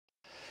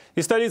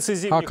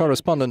Our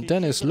correspondent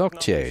Denis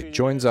Loctier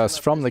joins us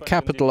from the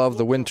capital of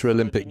the Winter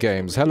Olympic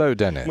Games. Hello,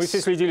 Denis.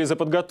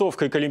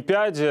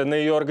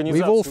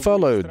 We've all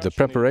followed the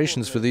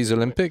preparations for these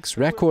Olympics.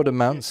 Record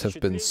amounts have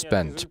been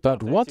spent.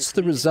 But what's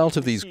the result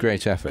of these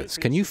great efforts?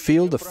 Can you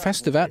feel the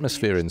festive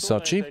atmosphere in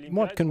Sochi?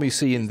 What can we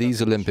see in these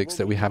Olympics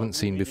that we haven't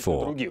seen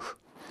before?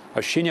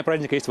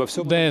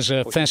 There's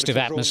a festive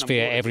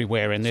atmosphere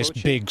everywhere in this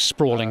big,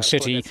 sprawling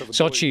city.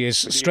 Sochi is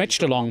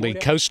stretched along the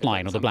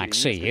coastline of the Black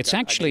Sea. It's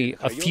actually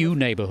a few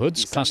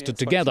neighbourhoods clustered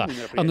together,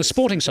 and the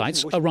sporting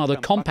sites are rather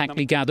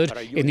compactly gathered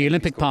in the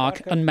Olympic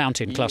Park and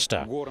mountain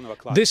cluster.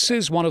 This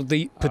is one of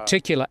the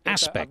particular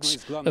aspects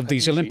of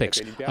these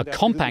Olympics, a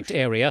compact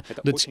area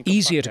that's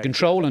easier to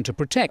control and to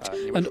protect,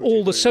 and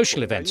all the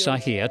social events are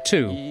here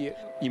too.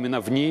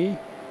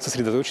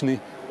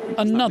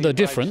 Another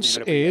difference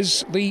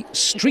is the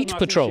street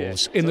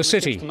patrols in the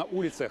city,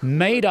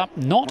 made up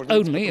not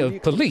only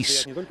of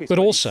police, but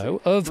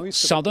also of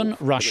southern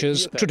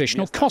Russia's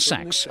traditional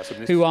Cossacks,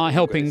 who are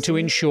helping to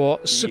ensure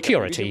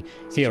security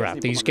here at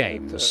these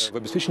games.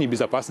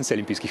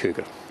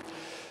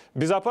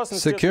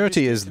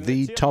 Security is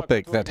the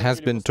topic that has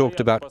been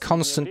talked about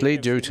constantly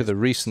due to the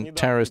recent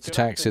terrorist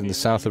attacks in the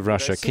south of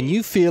Russia. Can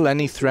you feel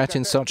any threat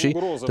in Sochi?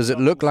 Does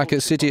it look like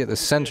a city at the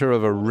center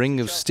of a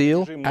ring of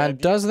steel? And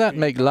does that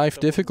make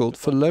life difficult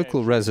for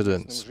local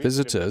residents,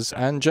 visitors,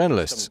 and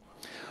journalists?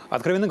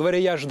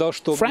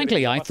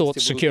 Frankly, I thought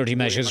security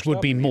measures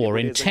would be more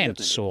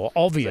intense or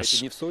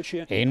obvious.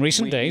 In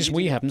recent days,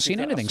 we haven't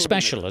seen anything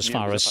special as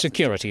far as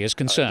security is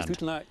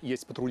concerned.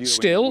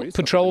 Still,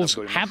 patrols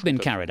have been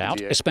carried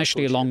out,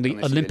 especially along the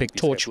Olympic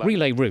torch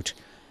relay route.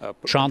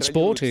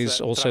 Transport is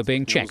also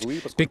being checked,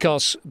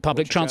 because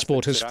public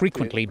transport has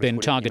frequently been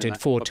targeted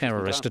for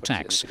terrorist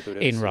attacks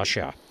in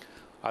Russia.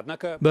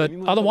 But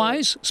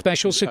otherwise,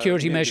 special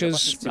security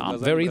measures aren't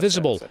very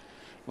visible.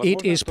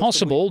 It is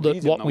possible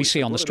that what we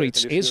see on the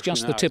streets is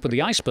just the tip of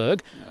the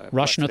iceberg.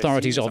 Russian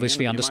authorities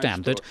obviously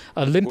understand that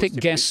Olympic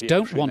guests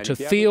don't want to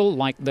feel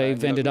like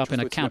they've ended up in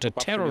a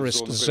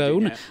counter-terrorist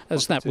zone,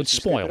 as that would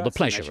spoil the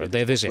pleasure of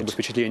their visit.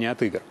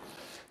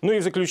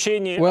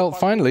 Well,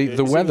 finally,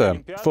 the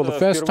weather. For the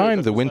first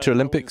time, the Winter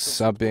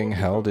Olympics are being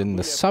held in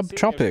the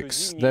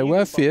subtropics. There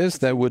were fears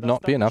there would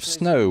not be enough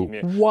snow.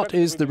 What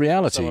is the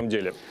reality?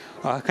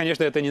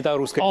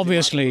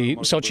 Obviously,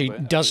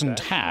 Sochi doesn't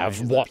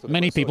have what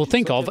many people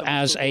think of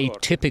as a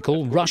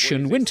typical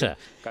Russian winter.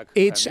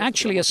 It's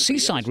actually a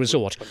seaside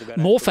resort,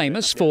 more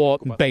famous for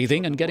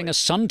bathing and getting a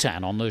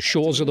suntan on the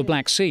shores of the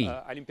Black Sea.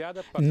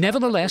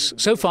 Nevertheless,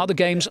 so far the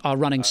Games are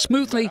running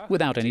smoothly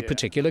without any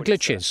particular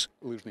glitches.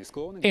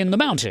 In the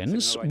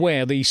mountains,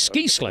 where the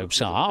ski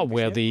slopes are,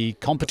 where the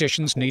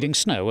competitions needing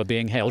snow are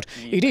being held,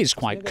 it is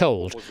quite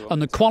cold,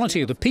 and the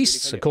quality of the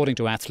pistes, according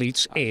to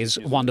athletes, is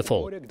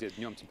wonderful.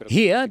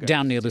 Here,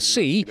 down near the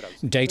sea,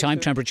 daytime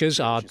temperatures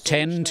are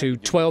 10 to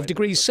 12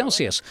 degrees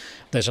Celsius.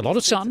 There's a lot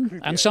of sun,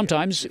 and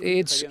sometimes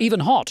it's even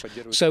hot,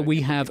 so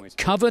we have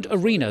covered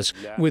arenas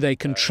with a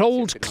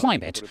controlled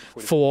climate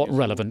for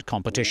relevant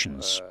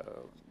competitions.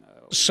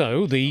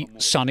 So the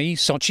sunny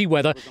Sochi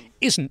weather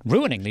isn't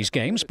ruining these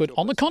games, but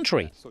on the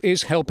contrary,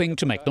 is helping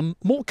to make them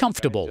more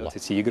comfortable.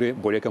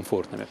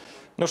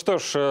 Ну что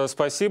ж,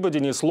 спасибо.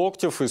 Денис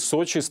Локтев из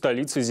Сочи,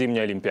 столицы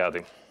зимней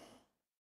Олимпиады.